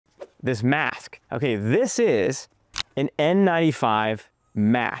this mask. Okay, this is an N95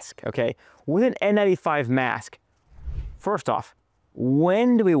 mask, okay? With an N95 mask, first off,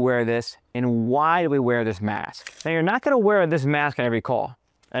 when do we wear this and why do we wear this mask? Now, you're not gonna wear this mask on every call.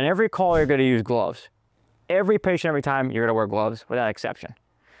 On every call, you're gonna use gloves. Every patient, every time, you're gonna wear gloves without exception.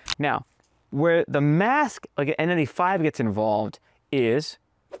 Now, where the mask, like an N95 gets involved is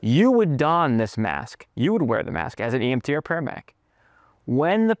you would don this mask. You would wear the mask as an EMT or paramedic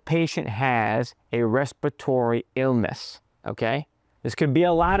when the patient has a respiratory illness, okay? This could be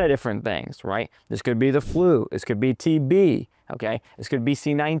a lot of different things, right? This could be the flu, this could be TB, okay? This could be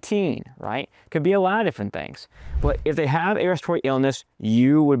C19, right? Could be a lot of different things. But if they have a respiratory illness,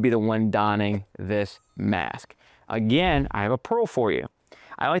 you would be the one donning this mask. Again, I have a pro for you.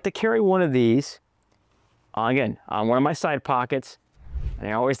 I like to carry one of these, again, on one of my side pockets, and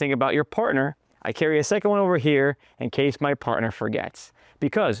I always think about your partner. I carry a second one over here in case my partner forgets.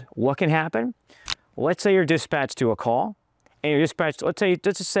 Because what can happen? Let's say you're dispatched to a call, and you're dispatched, let's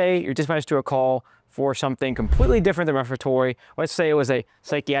just say you're dispatched to a call for something completely different than respiratory. Let's say it was a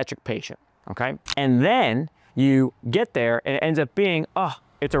psychiatric patient, okay? And then you get there and it ends up being, oh,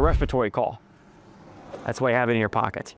 it's a respiratory call. That's why you have it in your pocket.